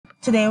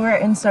Today we're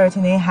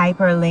inserting a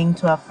hyperlink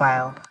to a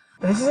file.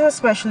 This is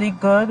especially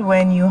good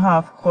when you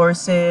have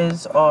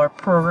courses or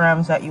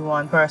programs that you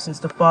want persons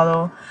to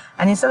follow,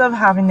 and instead of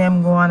having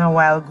them go on a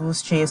wild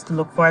goose chase to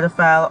look for the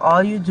file,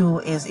 all you do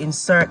is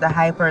insert the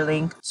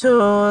hyperlink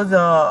to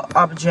the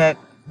object,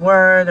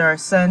 word or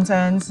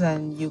sentence,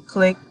 and you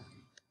click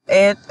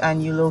it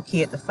and you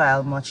locate the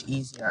file much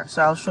easier.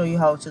 So I'll show you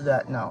how to do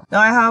that now. Now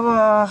I have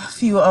a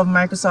few of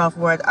Microsoft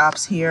Word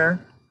apps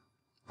here.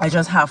 I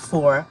just have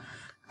 4.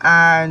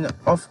 And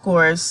of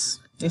course,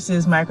 this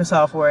is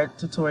Microsoft Word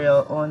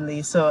tutorial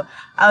only. So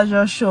I'll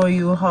just show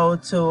you how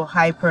to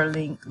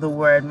hyperlink the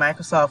word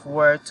Microsoft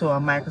Word to a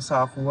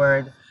Microsoft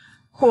Word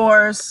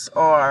course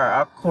or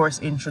a course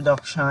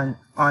introduction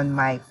on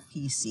my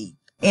PC.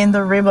 In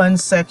the ribbon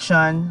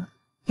section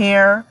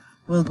here,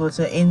 we'll go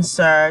to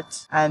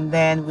insert and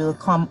then we'll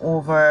come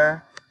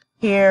over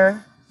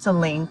here to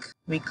link.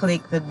 We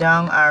click the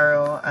down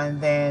arrow and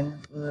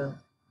then we'll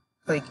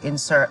click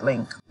insert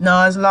link.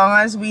 Now, as long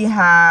as we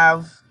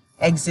have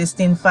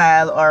existing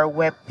file or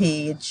web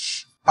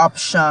page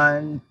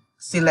option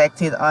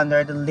selected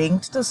under the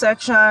linked to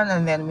section,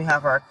 and then we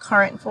have our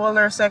current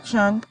folder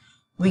section,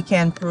 we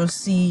can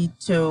proceed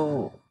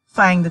to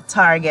find the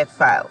target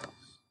file.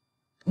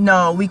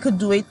 Now, we could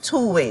do it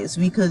 2 ways.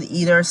 We could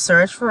either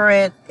search for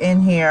it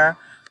in here,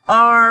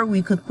 or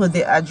we could put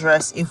the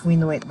address, if we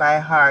know it by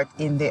heart,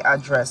 in the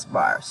address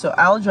bar. So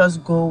I'll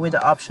just go with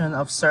the option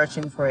of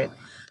searching for it.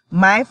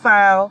 My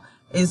file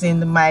is in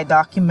the My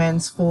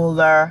Documents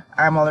folder.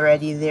 I'm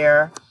already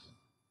there,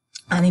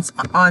 and it's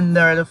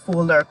under the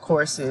folder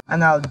Courses,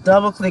 and I'll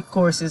double click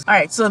Courses. All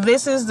right, so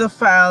this is the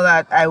file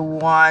that I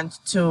want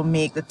to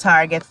make the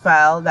target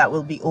file that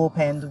will be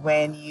opened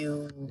when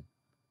you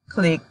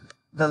click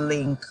the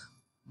link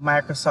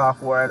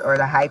Microsoft Word or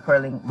the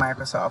hyperlink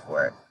Microsoft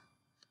Word.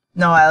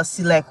 Now I'll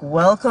select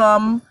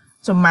Welcome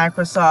to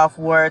Microsoft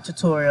Word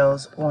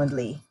Tutorials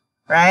Only,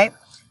 right?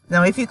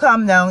 Now if you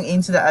come down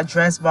into the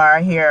address bar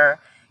here,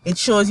 it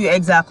shows you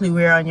exactly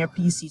where on your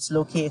PC it's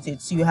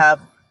located. So you have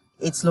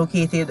it's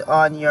located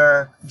on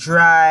your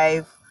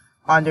drive,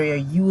 under your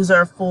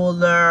user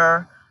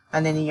folder,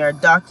 and then in your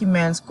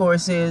documents,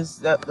 courses,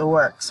 the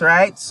works,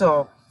 right?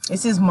 So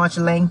this is much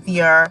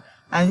lengthier,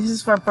 and this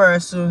is for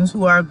persons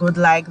who are good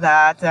like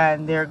that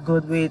and they're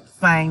good with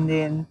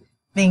finding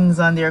things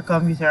on their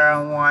computer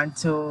and want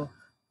to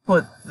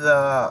put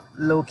the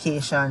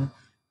location.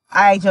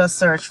 I just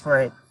search for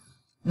it.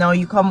 Now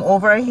you come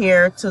over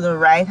here to the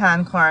right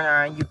hand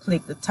corner and you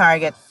click the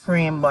target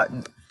frame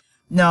button.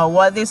 Now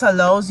what this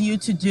allows you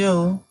to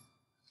do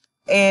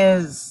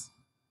is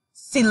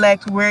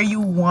select where you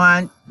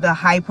want the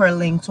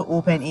hyperlink to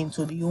open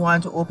into. Do you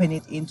want to open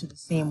it into the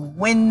same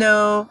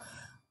window,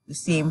 the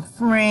same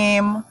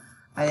frame?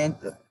 And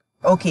then,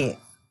 okay,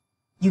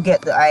 you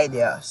get the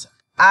idea. So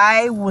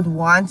I would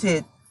want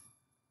it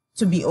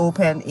to be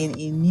open in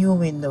a new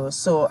window.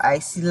 So I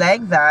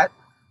select that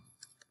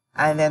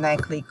and then I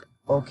click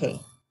OK,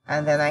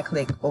 and then I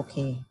click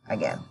OK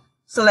again.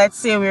 So let's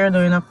say we're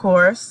doing a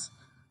course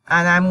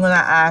and I'm going to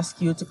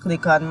ask you to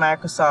click on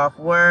Microsoft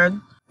Word.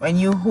 When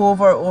you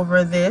hover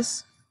over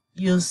this,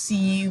 you'll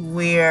see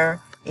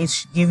where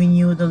it's giving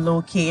you the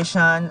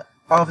location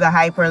of the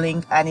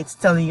hyperlink, and it's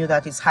telling you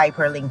that it's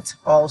hyperlinked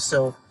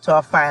also to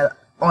a file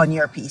on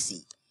your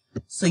PC.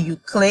 So you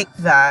click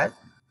that,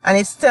 and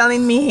it's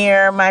telling me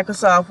here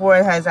Microsoft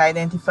Word has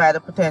identified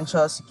a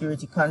potential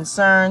security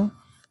concern.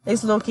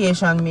 This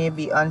location may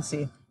be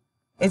unsafe.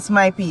 It's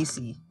my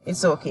PC.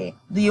 It's okay.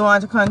 Do you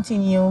want to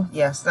continue?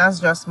 Yes, that's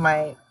just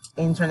my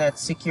internet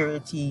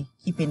security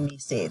keeping me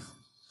safe.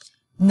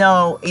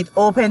 Now, it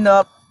opened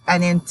up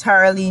an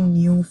entirely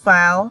new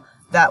file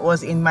that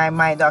was in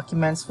my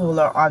Documents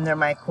folder under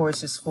my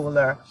Courses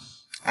folder.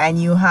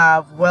 And you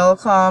have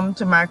Welcome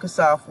to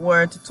Microsoft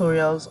Word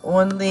Tutorials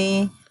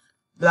Only,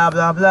 blah,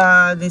 blah,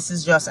 blah. This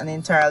is just an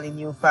entirely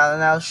new file.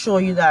 And I'll show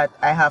you that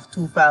I have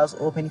 2 files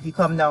open. If you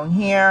come down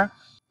here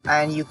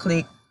and you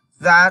click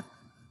that,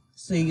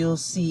 so you'll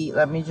see,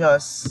 let me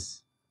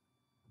just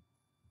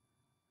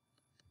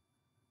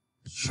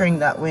shrink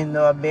that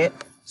window a bit.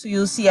 So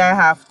you'll see I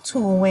have 2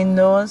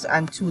 windows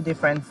and 2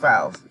 different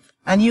files.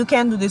 And you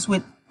can do this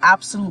with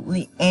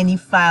absolutely any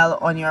file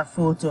on your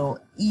photo.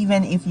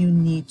 Even if you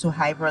need to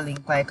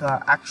hyperlink like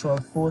an actual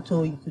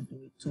photo, you could do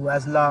it too,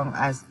 as long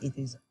as it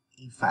is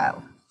a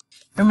file.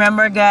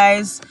 Remember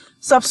guys,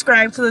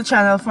 subscribe to the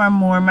channel for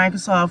more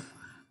Microsoft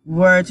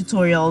Word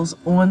tutorials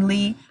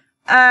only.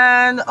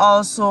 And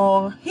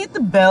also hit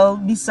the bell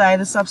beside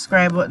the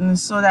subscribe button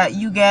so that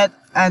you get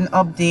an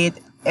update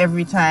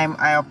every time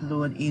I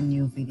upload a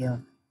new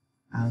video.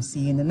 I'll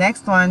see you in the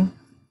next one.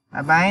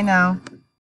 Bye bye now.